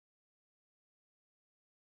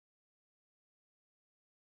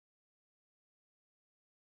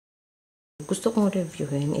Gusto kong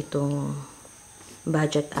reviewin itong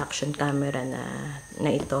budget action camera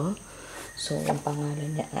na ito. So, ang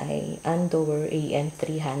pangalan niya ay Andoer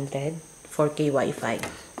AN300 4K Wi-Fi.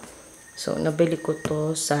 So, nabili ko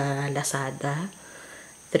to sa Lazada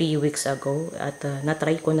 3 weeks ago at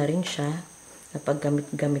na-try ko na rin siya.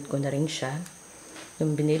 Napaggamit-gamit ko na rin siya.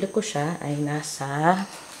 Yung binili ko siya ay nasa,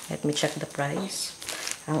 let me check the price.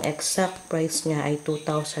 Ang exact price niya ay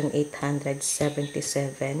 2,877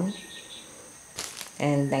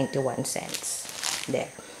 and 91 cents.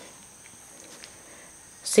 There.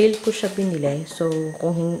 Sale ko siya binili. So,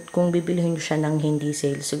 kung bibilihin nyo siya ng hindi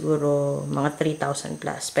sale, siguro mga 3,000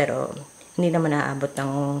 plus. Pero, hindi naman naaabot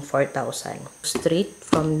ng 4,000. Straight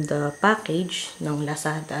from the package ng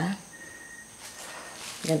Lazada.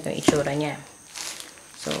 Ganito yung itsura niya.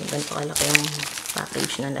 So, ganito kalaki yung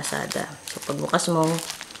package ng Lazada. So, pagbukas mo,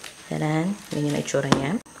 yan yung itsura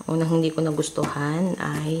niya. Unang hindi ko nagustuhan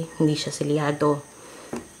ay hindi siya selyado.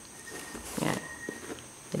 Yan.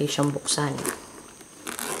 Dali siyang buksan.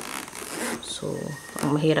 So,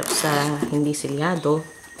 ang mahirap sa hindi selyado,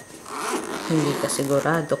 hindi ka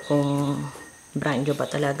sigurado kung brand new ba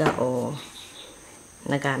talaga o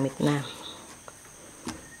nagamit na.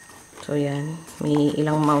 So, yan. May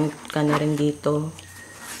ilang mount ka na rin dito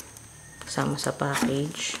kasama sa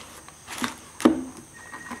package.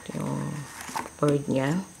 Ito yung cord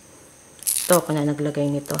niya. Ito, ako na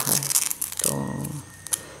naglagay nito ha. Itong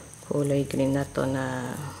kulay green na to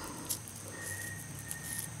na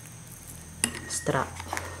strap.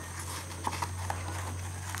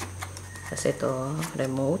 Kasi ito,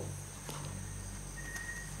 remote,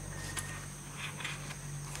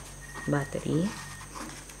 battery.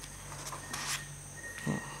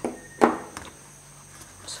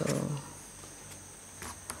 So,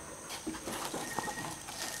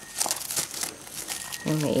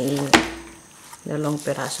 may dalawang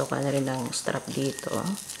piraso ka na rin ng strap dito.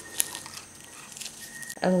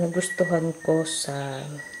 Ang nagustuhan ko sa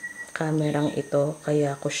kamerang ito,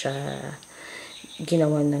 kaya ko siya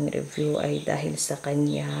ginawa ng review, ay dahil sa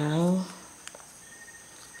kanyang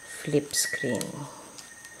flip screen.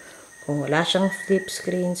 Kung wala siyang flip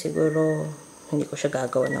screen, siguro hindi ko siya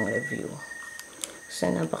gagawa ng review. Kasi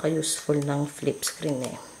napaka-useful ng flip screen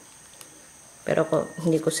eh. Pero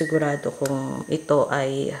hindi ko sigurado kung ito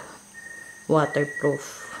ay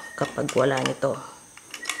waterproof kapag wala nito.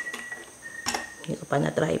 Hindi ko pa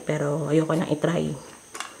na-try, pero ayoko nang i-try.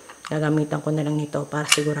 Gagamitan ko na lang nito para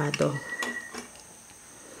sigurado.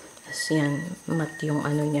 Tapos yan, mat yung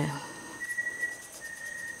ano niya.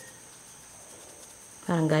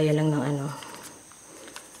 Parang gaya lang ng ano,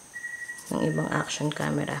 ng ibang action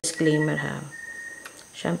camera. Disclaimer ha.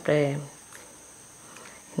 Siyempre,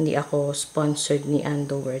 hindi ako sponsored ni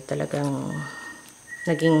Andoer. Talagang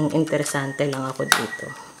naging interesante lang ako dito.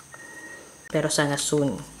 Pero sana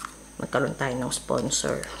soon magkaroon tayo ng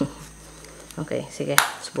sponsor. Okay, sige.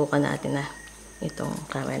 Subukan natin na itong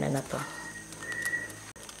camera na to.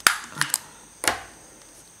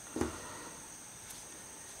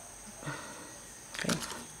 Okay.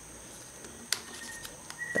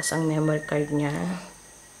 Tapos ang memory card niya,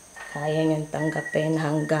 kaya niyang tanggapin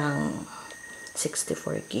hanggang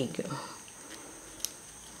 64 gig.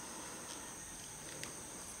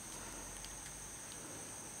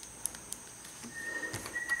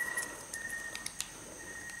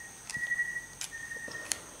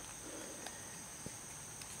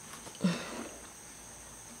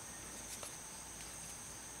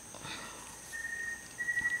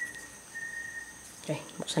 Okay,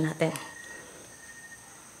 buksan natin.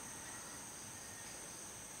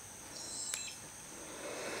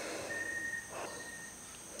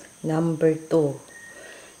 Number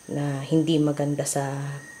 2 na hindi maganda sa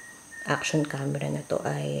action camera na to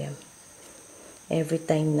ay every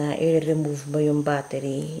time na i-remove mo yung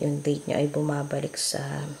battery, yung date niya ay bumabalik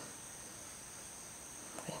sa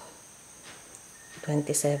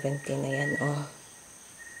 2017 na yan. Oh.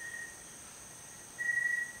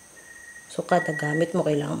 So, kada gamit mo,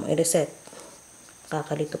 kailangan mo i-reset.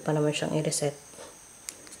 Kakalito pa naman siyang i-reset.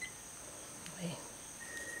 Okay.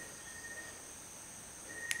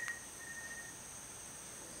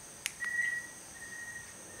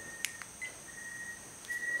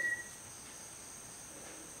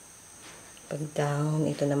 Pag down,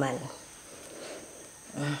 ito naman.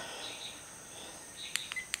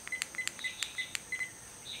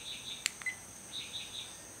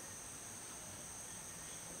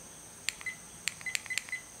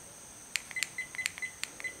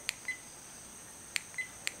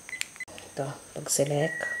 Ito, pag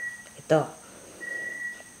select, ito.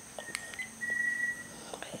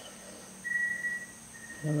 Okay.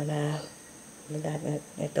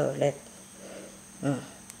 Ito ulit.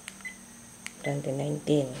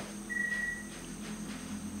 2019.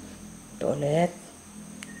 Ito ulit.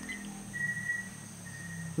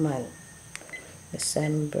 Month.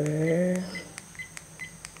 December.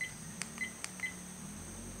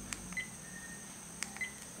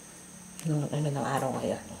 Ano ng araw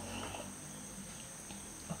ngayon?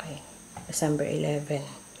 Okay. December 11.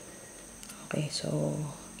 Okay, so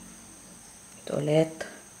ito ulit.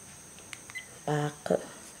 Pack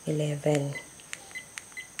 11.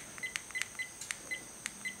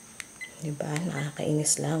 Diba?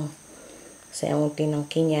 Nakakainis lang. Kasi ang unti ng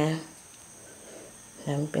kinya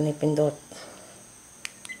na pinipindot.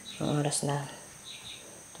 Ang oras na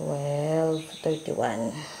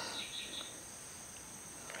 12:31.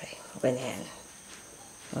 Okay, okay na yan.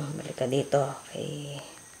 Balik ka dito. Okay.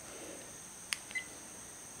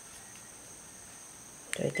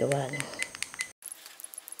 31.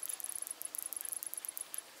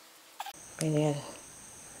 Okay na yan.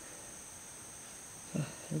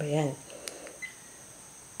 Ano ba yan?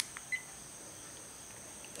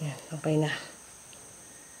 Yan, okay na.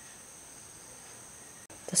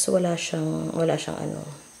 Tapos wala siyang ano,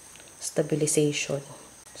 stabilization.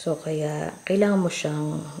 So, kaya kailangan mo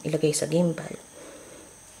siyang ilagay sa gimbal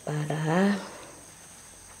para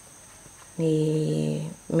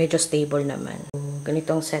medyo stable naman.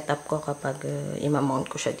 Ganitong setup ko kapag imamount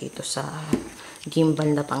ko siya dito sa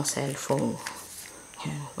gimbal na pang cellphone.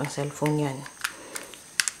 Yan, pang cellphone yan.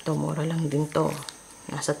 Ito, mura lang din to.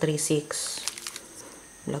 Nasa 3.6.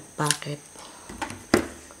 Vlog packet.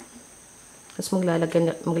 Tapos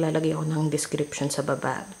maglalagay ako ng description sa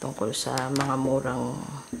baba tungkol sa mga murang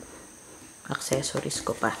accessories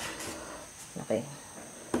ko pa. Okay.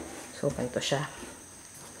 So, ganito siya.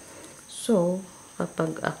 So,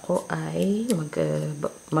 kapag ako ay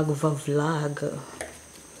mag-vlog.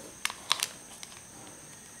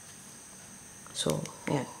 So,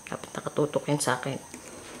 yan. Dapat nakatutok yan sa akin.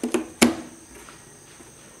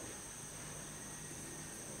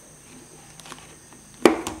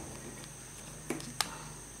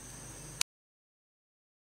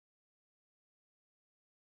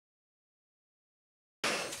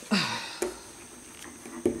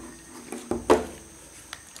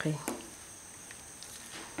 Okay.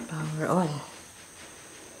 Power on.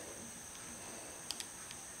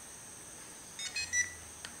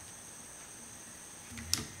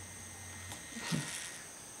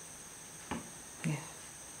 Yan.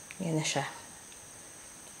 Yan na siya.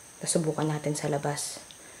 Tapos subukan natin sa labas.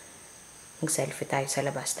 Mag-selfie tayo sa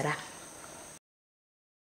labas. Tara.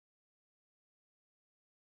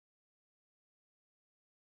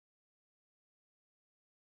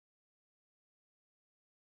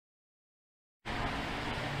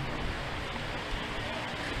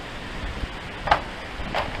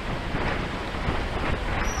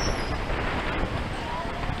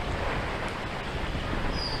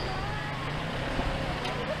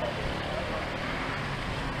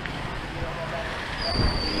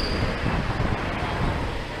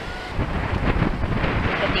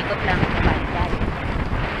 Ikot lang sa bayan.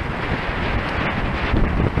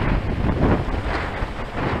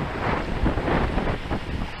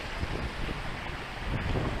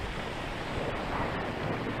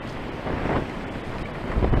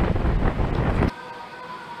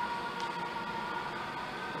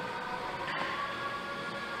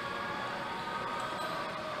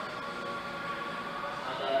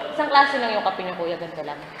 Isang klase lang yung kape ni Kuya, ganito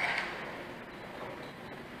lang.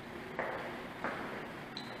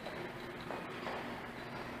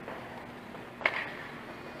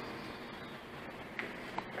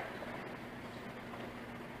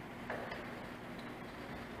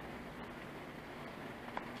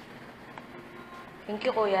 Thank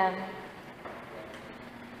you, Kuya.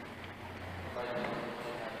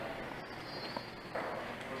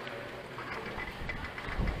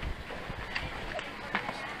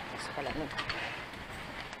 Sa pala nun.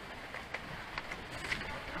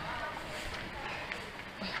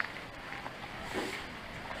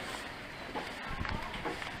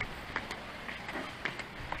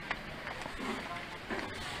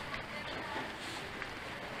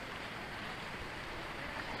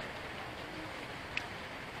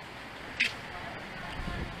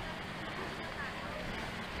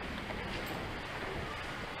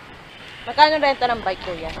 Magkano renta ng bike,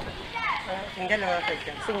 Kuya? Single o third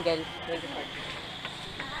ka? Single.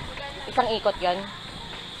 25. Isang ikot yan.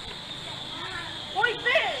 Uy,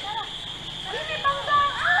 be! Hindi bangga!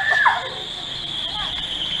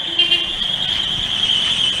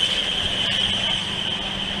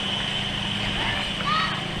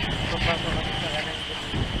 Papasok kasi sa kanan.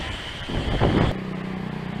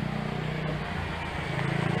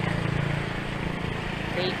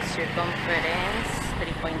 Circumference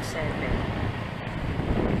 3.7.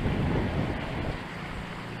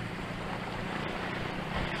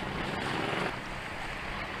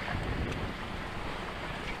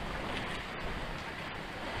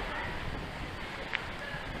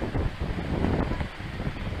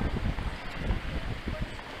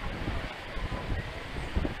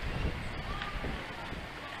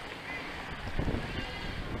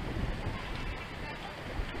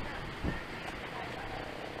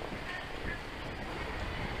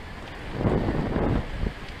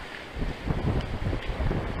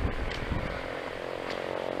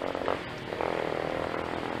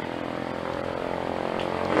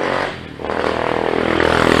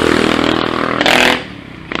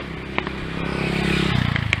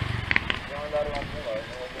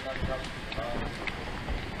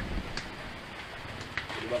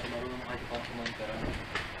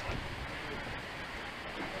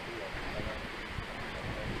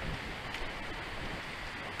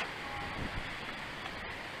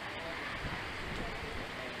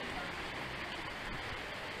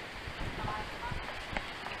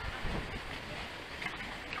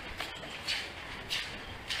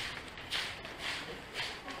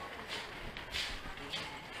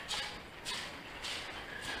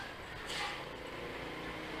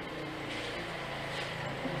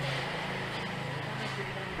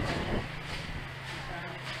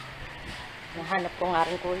 Nahanap ko nga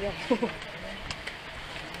rin kuya.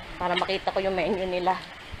 Para makita ko yung menu nila.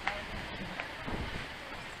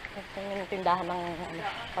 Ito yung tindahan ng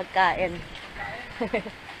pagkain.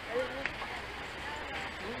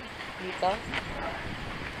 Dito.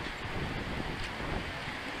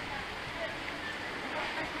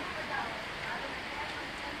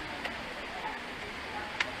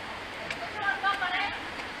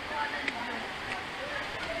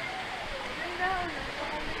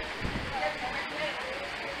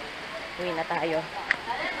 Uwi na tayo.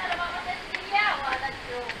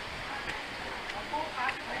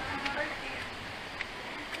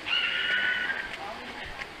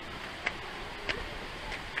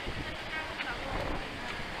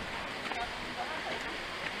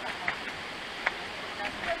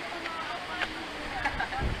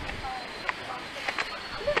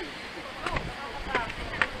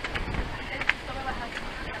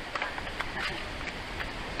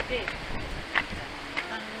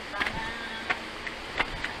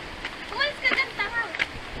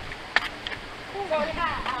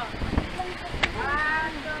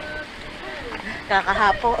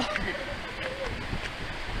 Kakahapo.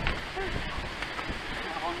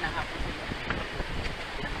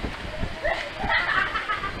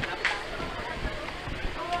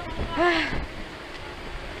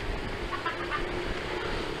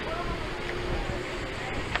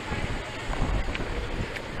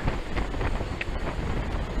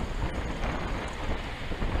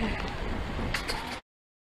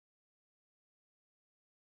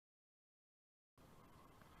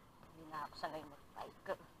 Hindi na ako sanay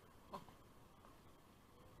mag-bike.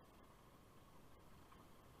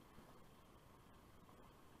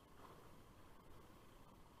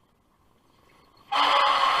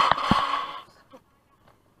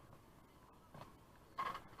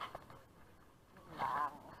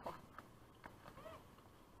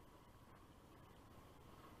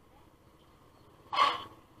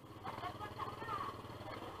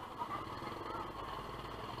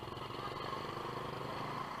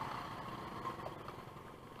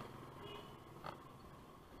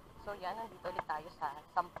 So yan, nandito ulit tayo sa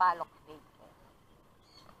Sampaloc Lake.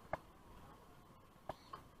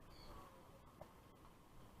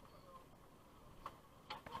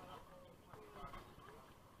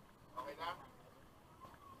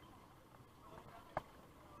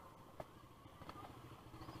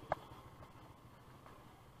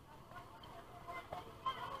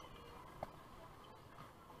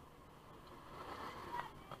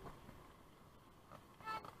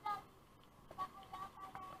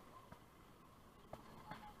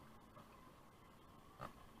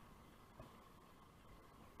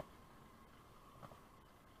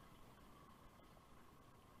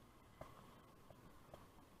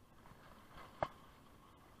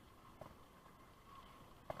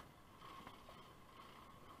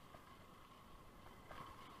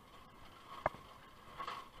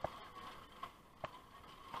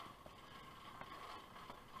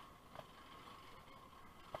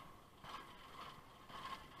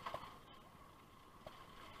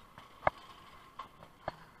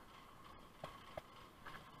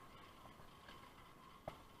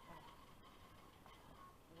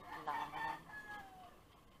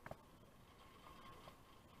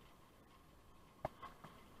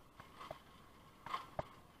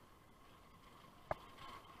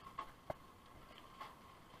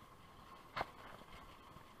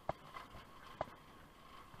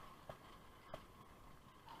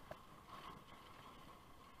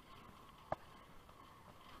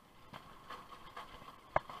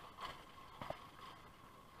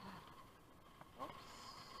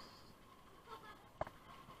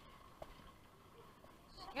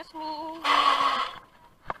 Excuse me.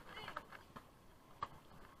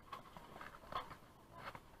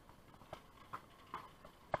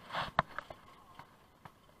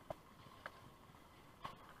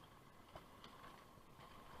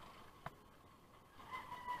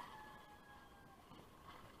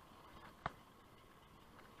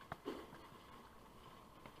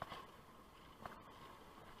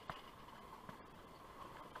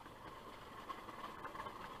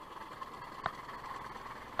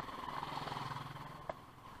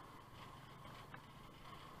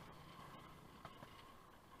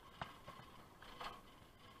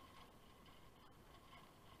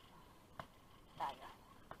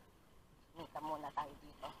 Minta muna tayo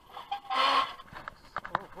dito.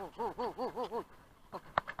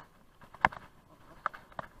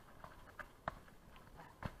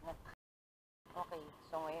 Okay,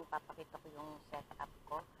 so ngayon papakita ko yung setup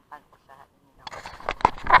ko. Paano ko siya inaw.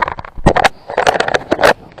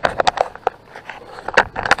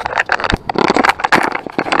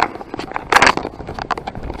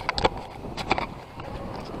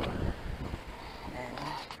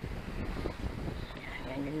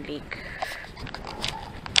 Yan yung lake.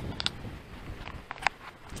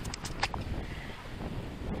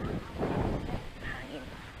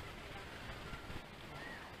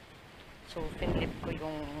 So, pinlip ko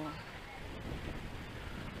yung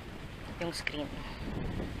screen.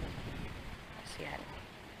 Kasi yan.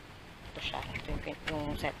 Ito siya. Ito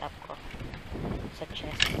yung setup ko sa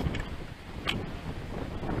chest.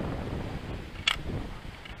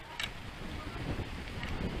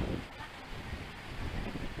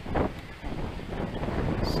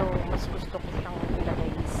 So, mas gusto ko siyang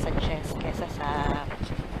ilagay sa chest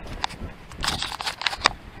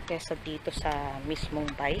kesa dito sa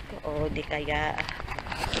mismong bike o di kaya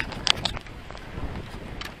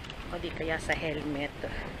sa helmet,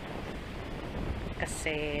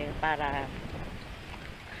 kasi para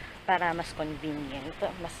mas convenient,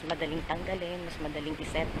 mas madaling tanggalin, mas madaling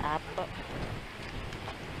i-set up.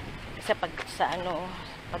 Kasi pag sa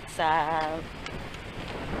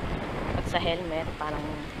helmet parang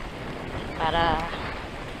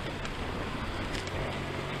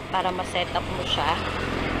para ma-set up mo siya,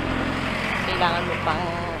 kailangan mo pang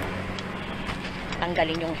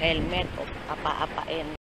tanggalin yung helmet o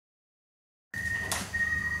apa-apain.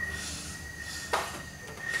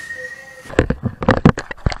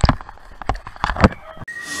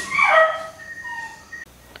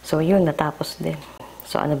 So yun, natapos din.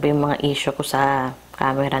 So ano ba yung mga issue ko sa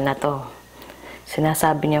camera na to?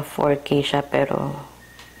 Sinasabi niya 4K siya pero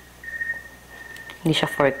hindi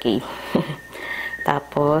siya 4K.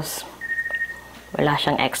 Tapos wala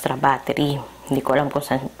siyang extra battery. Hindi ko alam kung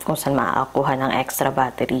saan makakakuha ng extra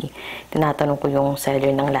battery. Tinatanong ko yung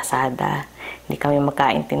seller ng Lazada. Hindi kami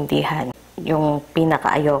magkaintindihan. Yung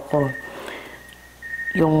pinaka-ayoko,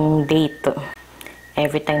 yung date.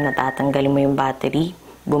 Every time natatanggalin mo yung battery,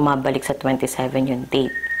 bumabalik sa 27 yung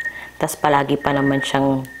date. Tapos palagi pa naman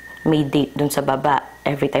siyang may date dun sa baba.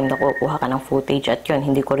 Every time nakukuha ka ng footage at yun,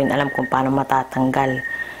 hindi ko rin alam kung paano matatanggal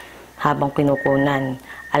habang kinukunan.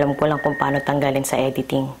 Alam ko lang kung paano tanggalin sa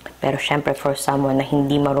editing. Pero syempre for someone na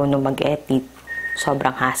hindi marunong mag-edit,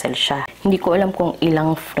 sobrang hassle siya. Hindi ko alam kung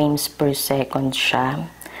ilang frames per second siya.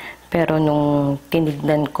 Pero nung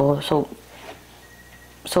tinignan ko, so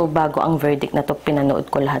bago ang verdict na to, pinanood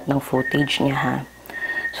ko lahat ng footage niya ha.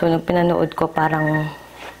 So nung pinanood ko, parang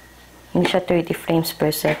hindi siya 30 frames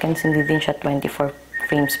per second, hindi din siya 24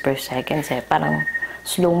 frames per second eh. Parang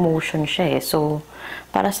slow motion siya eh. So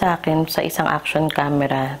para sa akin, sa isang action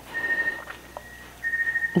camera,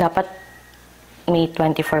 dapat may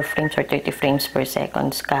 24 frames or 30 frames per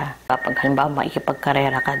seconds ka. Kapag halimbawa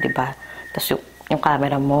makikipagkarera ka, diba? Tapos yung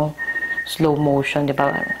camera mo, slow motion,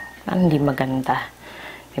 diba? Parang hindi maganda.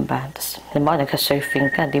 Diba? Tapos halimbawa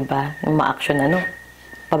nagsa-surfing ka, diba? Yung ma-action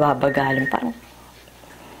pababagalin. Parang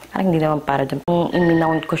hindi naman para dun. Nung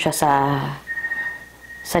iminount ko siya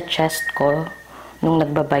sa chest ko, nung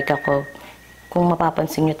nagbabike ako, kung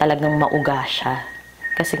mapapansin nyo talagang mauga siya.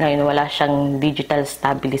 Kasi ngayon wala siyang digital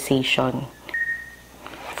stabilization.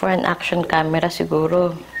 For an action camera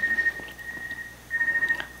siguro,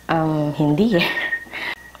 hindi eh.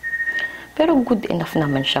 Pero good enough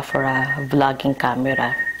naman siya for a vlogging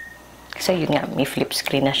camera. Kasi yun nga, may flip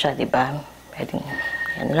screen na siya, diba? Pwedeng,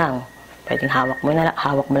 yan lang. Pwedeng hawak mo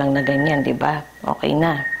lang na ganyan, diba? Okay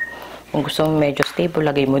na. Kung gusto mo medyo stable,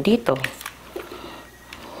 lagay mo dito.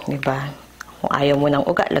 Diba? Kung ayaw mo ng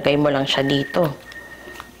uga, lagay mo lang siya dito.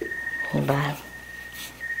 Diba?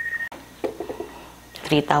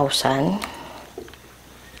 3,000.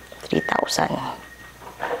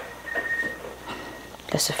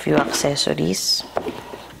 Plus a few accessories.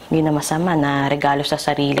 hindi na masama na regalo sa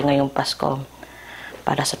sarili ngayong Pasko.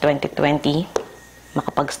 Para sa 2020,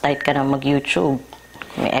 makapag-start ka na mag-YouTube.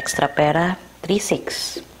 May extra pera,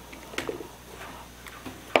 3.6.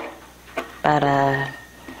 Para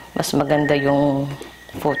mas maganda yung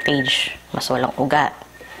footage, mas walang ugat.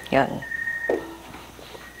 Yun.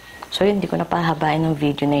 So yun, hindi ko na pahabain ng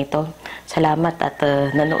video na ito. Salamat at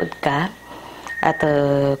nanood ka. At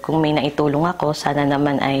kung may naitulong ako, sana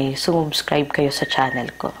naman ay subscribe kayo sa channel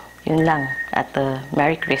ko. Yun lang. At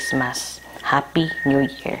Merry Christmas. Happy New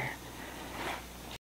Year.